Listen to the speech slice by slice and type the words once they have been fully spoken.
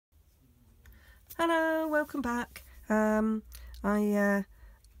Hello, welcome back. I'm a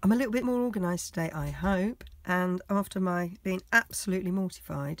little bit more organised today, I hope, and after my being absolutely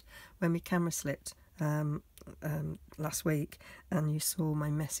mortified when my camera slipped last week and you saw my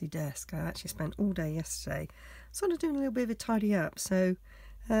messy desk, I actually spent all day yesterday sort of doing a little bit of a tidy up, so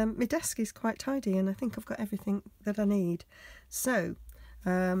my desk is quite tidy and I think I've got everything that I need. So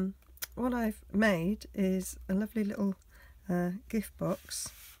what I've made is a lovely little gift box,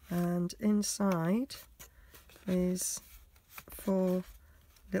 and inside is 4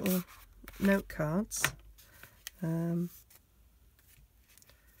 little note cards, 2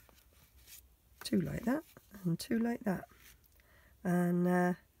 like that and 2 like that, and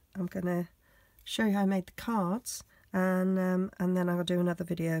I'm going to show you how I made the cards, and then I'll do another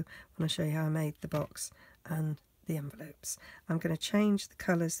video when I show you how I made the box and the envelopes. I'm going to change the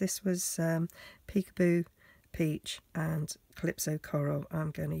colours. This was Peekaboo Peach and Calypso Coral.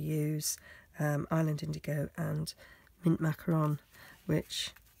 I'm going to use Island Indigo and Mint Macaron,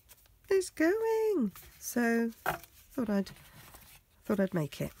 which is going. So thought I'd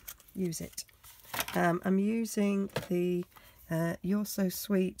make it, use it. I'm using the You're So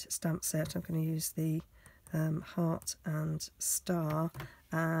Sweet stamp set. I'm going to use the heart and star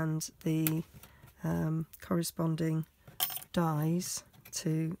and the corresponding dies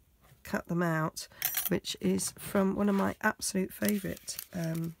to cut them out, which is from one of my absolute favourite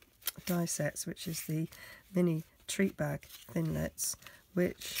die sets, which is the mini treat bag thinlits,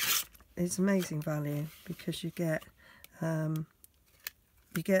 which is amazing value because you get the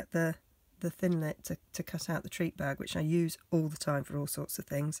thinlit to cut out the treat bag, which I use all the time for all sorts of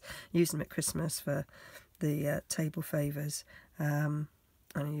things. I use them at Christmas for the table favours, and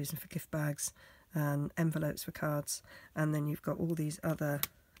I use them for gift bags and envelopes for cards, and then you've got all these other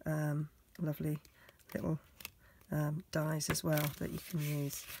lovely little dies as well that you can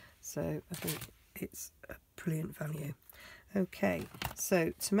use. So I think it's a brilliant value. Okay,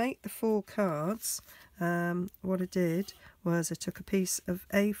 so to make the 4 cards, what I did was I took a piece of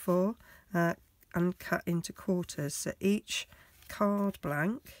A4 and cut into quarters. So each card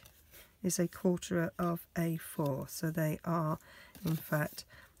blank is a quarter of A4. So they are, in fact,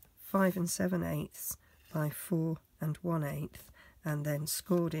 5 7/8 by 4 1/8, and then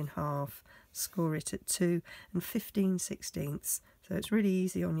scored in half. Score it at 2 15/16. So it's really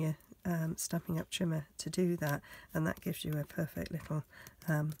easy on your Stampin' Up trimmer to do that, and that gives you a perfect little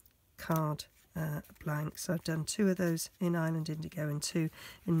card blank. So I've done 2 of those in Island Indigo and 2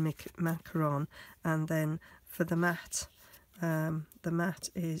 in Macaron, and then for the mat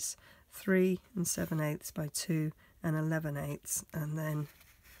is 3 7/8 by 2 11/8, and then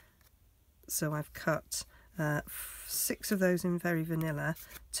so I've cut 6 of those in Very Vanilla,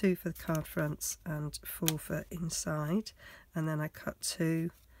 2 for the card fronts and 4 for inside, and then I cut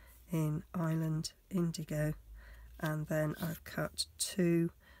 2 in Island Indigo, and then I've cut 2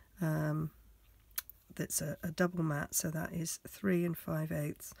 that's a double mat, so that is 3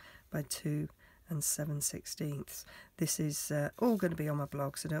 5/8 by 2 7/16. This is all going to be on my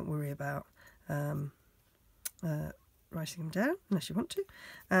blog, so don't worry about writing them down unless you want to.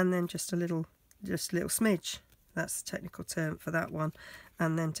 And then just a little smidge, that's the technical term for that one.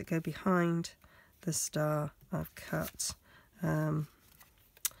 And then to go behind the star, I've cut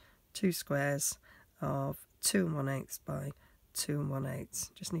 2 squares of 2 1/8 by 2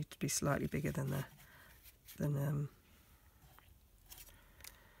 1/8. Just need to be slightly bigger than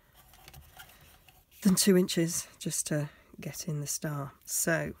 2 inches, just to get in the star.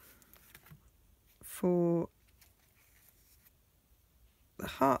 So for the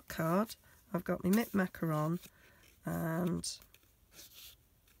heart card, I've got my Mint Macaron and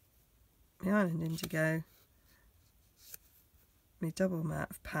my Island Indigo, my double mat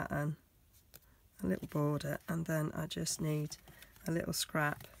of pattern, a little border, and then I just need a little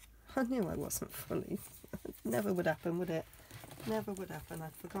scrap. I knew I wasn't fully. Never would happen, would it? Never would happen.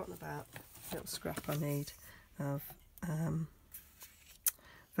 I'd forgotten about the little scrap I need of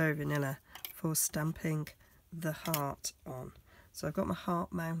Very Vanilla for stamping the heart on. So I've got my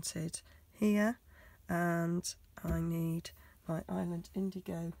heart mounted here, and I need my Island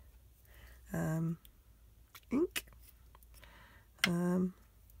Indigo ink.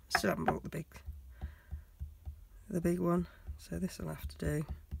 Still haven't bought the big one, so this will have to do.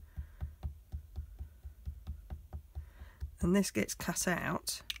 And this gets cut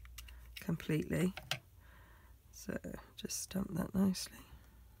out completely, so just stamp that nicely.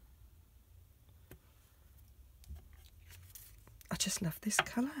 I just love this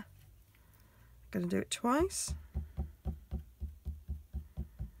colour. I'm going to do it twice.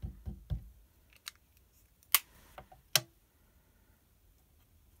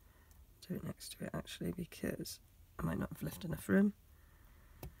 do it next to it actually, because I might not have left enough room.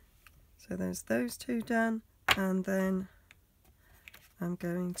 So there's those two done, and then I'm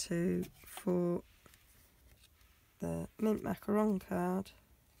going to, for the mint macaron card,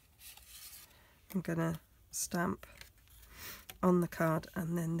 I'm going to stamp on the card,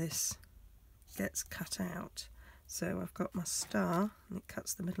 and then this gets cut out. So I've got my star, and it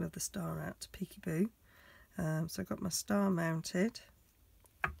cuts the middle of the star out to peekaboo. So I've got my star mounted.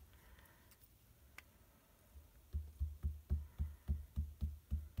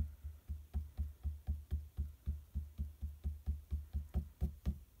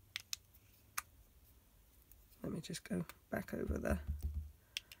 Let me just go back over the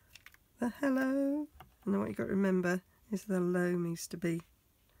hello. And then what you've got to remember is the low needs to be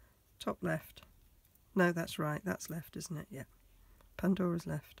top left. No, that's right, that's left, isn't it? Yeah. Pandora's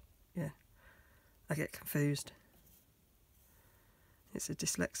left. Yeah. I get confused. It's a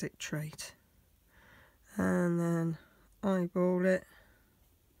dyslexic trait. And then eyeball it.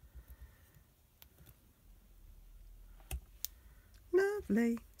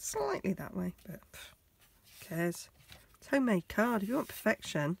 Lovely. Slightly that way, but who cares? It's a homemade card. If you want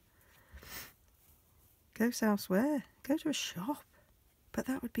perfection, go elsewhere. Go to a shop. But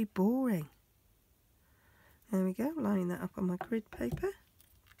that would be boring. There we go. Lining that up on my grid paper.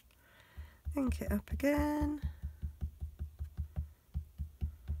 Ink it up again.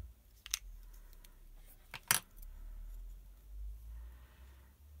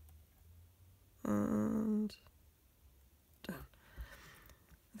 And done.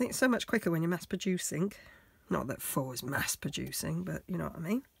 I think it's so much quicker when you're mass producing. Not that 4 is mass producing, but you know what I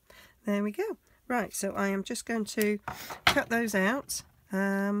mean. There we go. Right, so I am just going to cut those out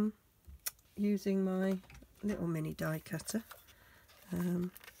using my little mini die cutter.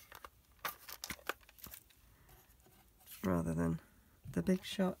 Rather than the big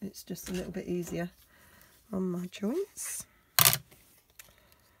shot, it's just a little bit easier on my joints.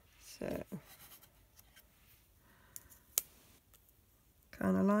 So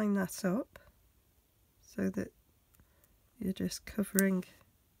kind of line that up so that you're just covering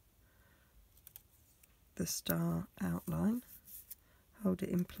the star outline. Hold it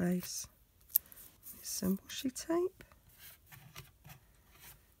in place with some washi tape.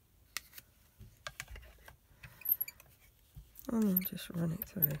 And then just run it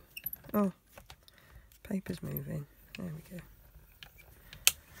through. Oh, paper's moving. There we go.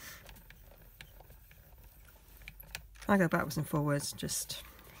 I go backwards and forwards just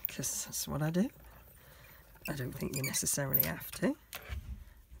because that's what I do. I don't think you necessarily have to.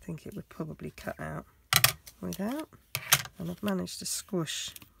 I think it would probably cut out without. And I've managed to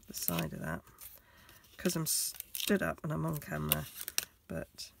squish the side of that because I'm stood up and I'm on camera.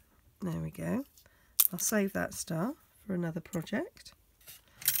 But there we go. I'll save that star for another project,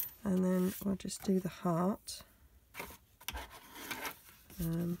 and then we'll just do the heart,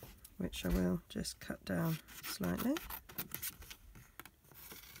 which I will just cut down slightly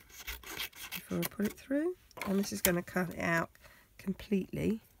before I put it through. And this is going to cut it out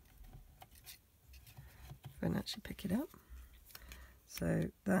completely. If I can actually pick it up. So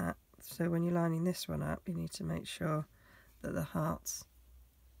when you're lining this one up, you need to make sure that the heart's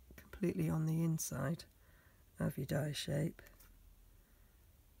completely on the inside of your die shape,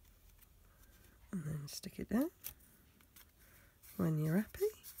 and then stick it down when you're happy.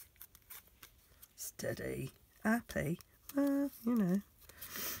 Steady, happy, well, you know.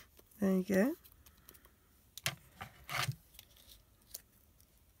 There you go.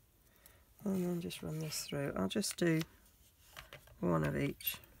 And then just run this through. I'll just do one of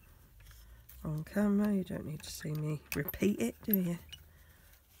each on camera. You don't need to see me repeat it, do you?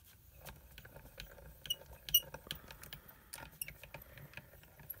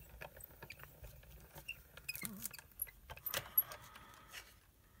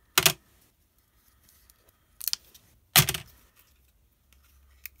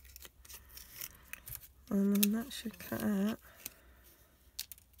 And then that should cut out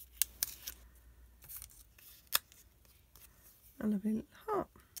a lovely little heart,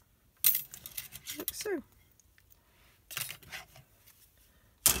 like so.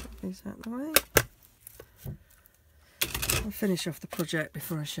 Put these out of the way. I'll finish off the project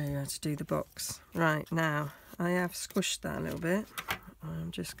before I show you how to do the box. Right, now I have squished that a little bit.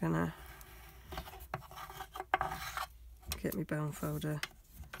 I'm just gonna get my bone folder,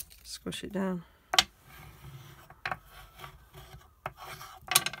 squish it down.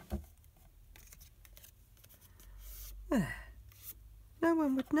 There. No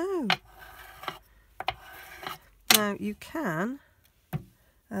one would know. Now you can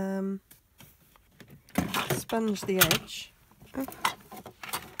sponge the edge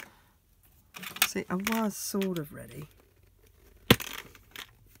See, I was sort of ready.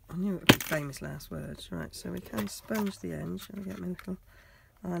 I knew it would be famous last words. Right, so we can sponge the end. Shall we get my little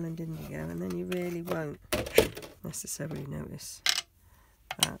Island Indigo? And then you really won't necessarily notice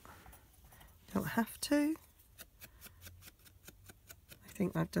that. You don't have to. I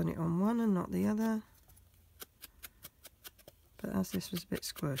think I've done it on one and not the other. But as this was a bit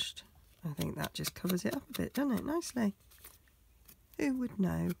squished, I think that just covers it up a bit, doesn't it? Nicely. Who would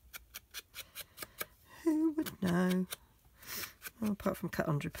know? Who would know? Well, apart from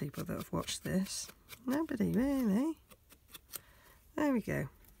 100 people that have watched this. Nobody really. There we go.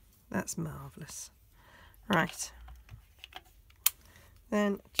 That's marvellous. Right.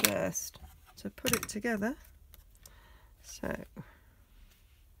 Then just to put it together. So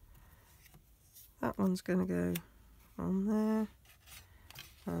that one's going to go on there.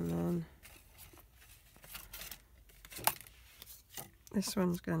 And then this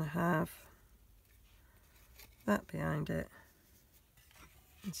one's going to have that behind it.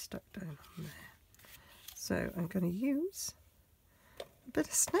 And stuck down on there. So I'm going to use a bit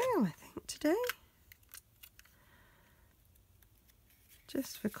of snail, I think, today.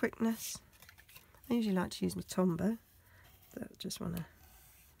 Just for quickness. I usually like to use my Tombow, but I just want to...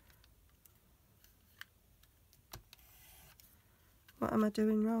 What am I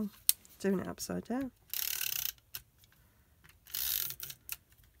doing wrong? Doing it upside down.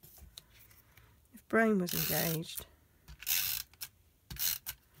 If brain was engaged,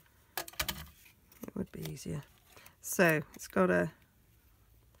 would be easier. So it's got a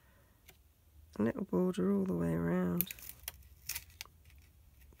little border all the way around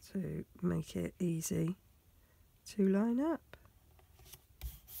to make it easy to line up.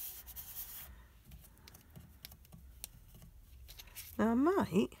 Now I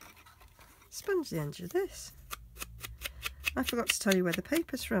might sponge the edge of this. I forgot to tell you where the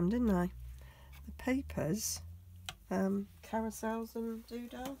paper's from, didn't I? The paper's Carousels and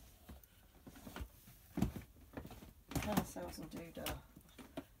Doodah. Carousels and Doodah.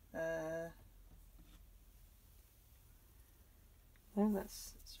 Oh,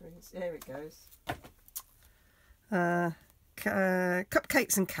 that's really, there it goes.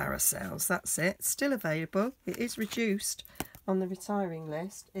 Cupcakes and Carousels, that's it. Still available. It is reduced on the retiring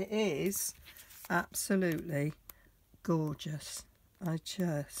list. It is absolutely gorgeous. I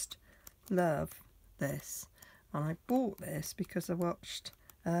just love this. And I bought this because I watched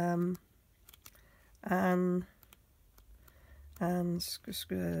and I'll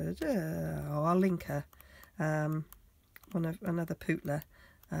link her. Another pootler.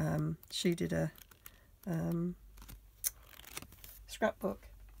 She did a scrapbook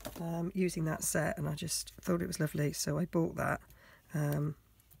using that set, and I just thought it was lovely, so I bought that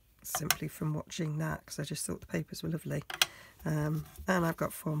simply from watching that, because I just thought the papers were lovely. And I've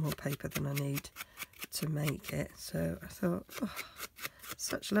got far more paper than I need to make it, so I thought, oh,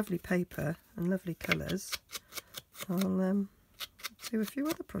 such lovely paper and lovely colours. I'll do a few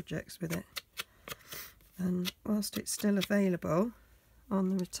other projects with it. And whilst it's still available on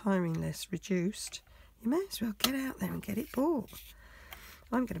the retiring list, reduced, you may as well get out there and get it bought.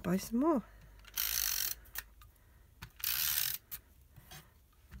 I'm going to buy some more.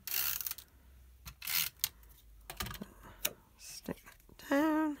 Stick that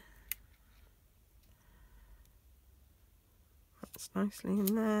down. That's nicely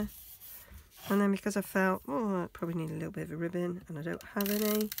in there. And then because I felt, oh, I probably need a little bit of a ribbon, and I don't have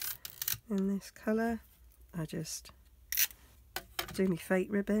any in this colour, I just do my fake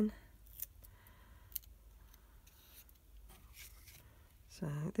ribbon. So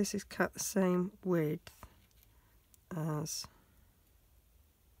this is cut the same width as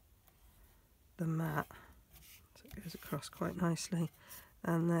the mat, so it goes across quite nicely.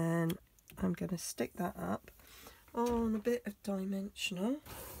 And then I'm going to stick that up on a bit of dimensional,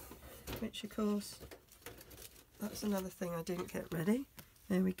 which of course, that's another thing I didn't get ready.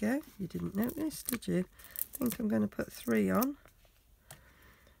 There we go. You didn't notice, did you? I think I'm going to put 3 on.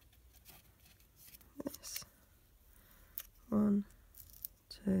 This. 1,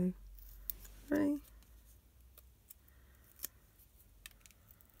 2, 3.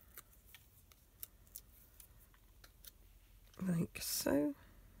 Like so.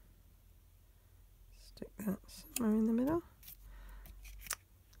 Stick that somewhere in the middle.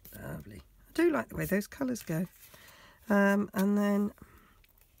 Lovely. I do like the way those colours go. And then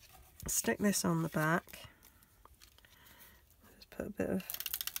stick this on the back. Just put a bit of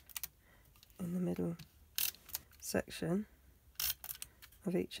in the middle section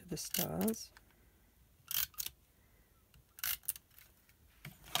of each of the stars.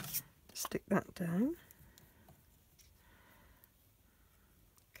 Stick that down,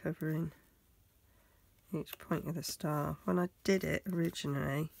 covering each point of the star. When I did it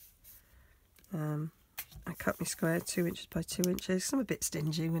originally, I cut my square 2 inches by 2 inches. I'm a bit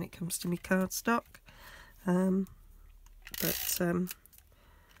stingy when it comes to my cardstock, but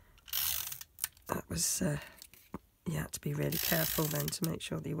that was you had to be really careful then to make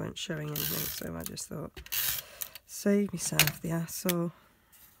sure that you weren't showing anything. So I just thought, save myself the hassle.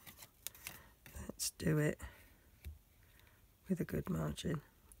 Let's do it with a good margin,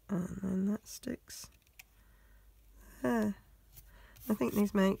 and then that sticks there. I think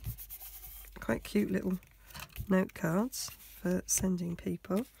these make quite cute little note cards for sending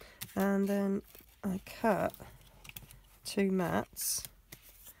people. And then I cut 2 mats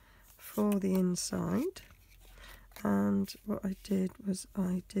for the inside, and what I did was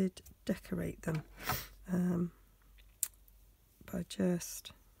I did decorate them by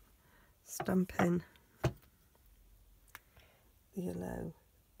just stamping the yellow.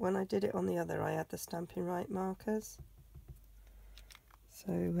 When I did it on the other, I had the Stampin' Right markers,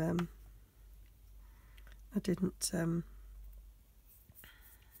 so I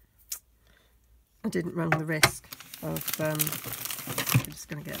didn't run the risk of I'm just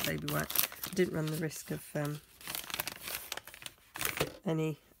going to get a baby wet. I didn't run the risk of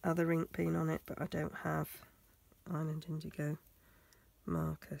any other ink being on it, but I don't have Island Indigo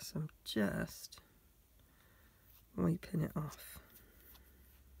marker, so I'm just wiping it off.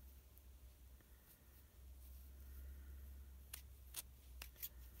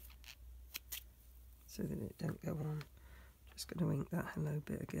 So that it don't go on. Just going to ink that hello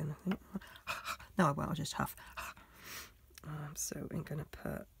bit again, I think. No, I won't, I'll just huff. So I'm going to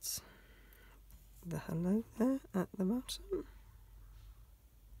put the hello there at the bottom.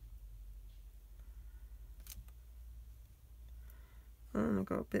 And I've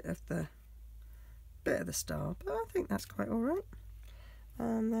got a bit of the star, but I think that's quite alright.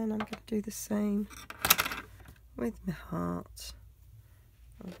 And then I'm going to do the same with my heart.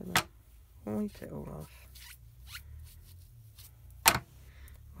 I'm going to wipe it all off.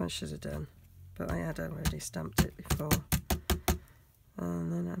 What I should have done, but I had already stamped it before.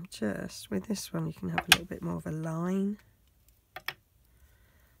 And then I'm just, with this one you can have a little bit more of a line.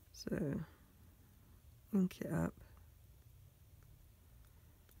 So, ink it up.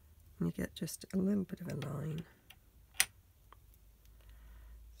 And you get just a little bit of a line.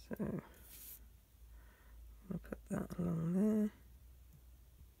 So, I'll put that along there.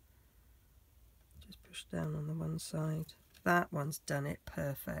 Just push down on the one side. That one's done it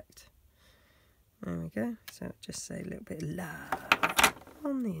perfect. There we go. So just say a little bit of love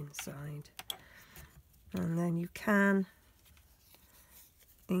on the inside. And then you can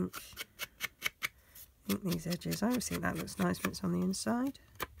ink these edges. I always think that looks nice when it's on the inside.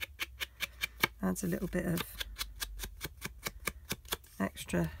 Adds a little bit of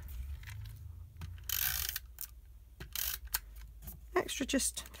extra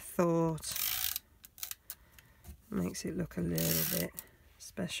just thought. Makes it look a little bit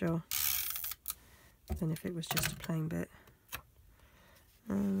special than if it was just a plain bit.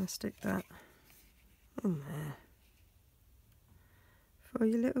 And I'll stick that in there for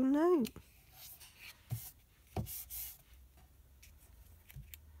your little note.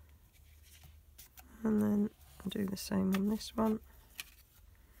 And then I'll do the same on this one.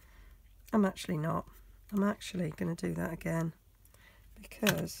 I'm actually going to do that again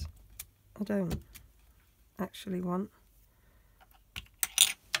because I don't actually want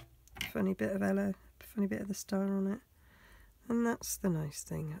a funny bit of yellow, funny bit of the star on it. And that's the nice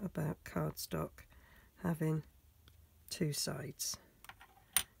thing about cardstock having 2 sides,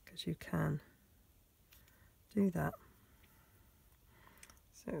 because you can do that.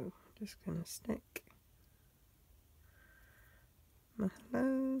 So just going to stick my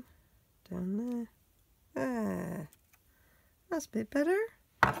hello down there. There, that's a bit better.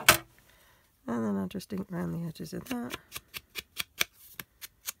 And then I'll just ink around the edges of that.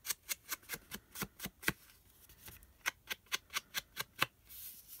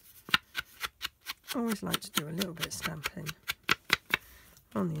 I always like to do a little bit of stamping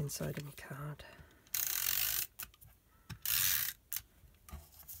on the inside of my card.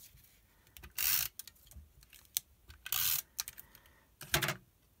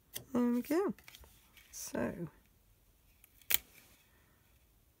 There we go. So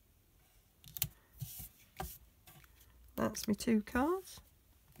that's my 2 cards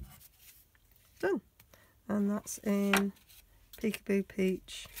done, and that's in Peekaboo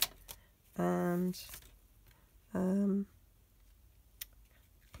Peach and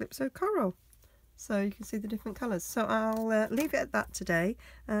Calypso Coral. So you can see the different colours. So I'll leave it at that today,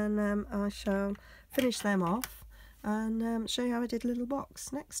 and I shall finish them off and show you how I did a little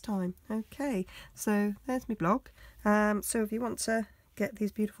box next time. Okay, so there's my blog. So if you want to get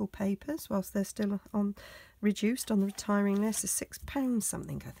these beautiful papers whilst they're still on reduced on the retiring list, is £6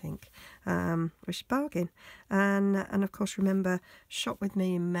 something, I think, which is a bargain. And of course, remember, shop with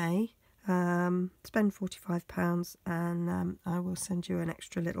me in May. Spend £45 and I will send you an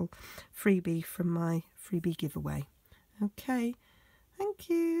extra little freebie from my freebie giveaway. Okay, thank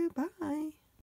you, bye.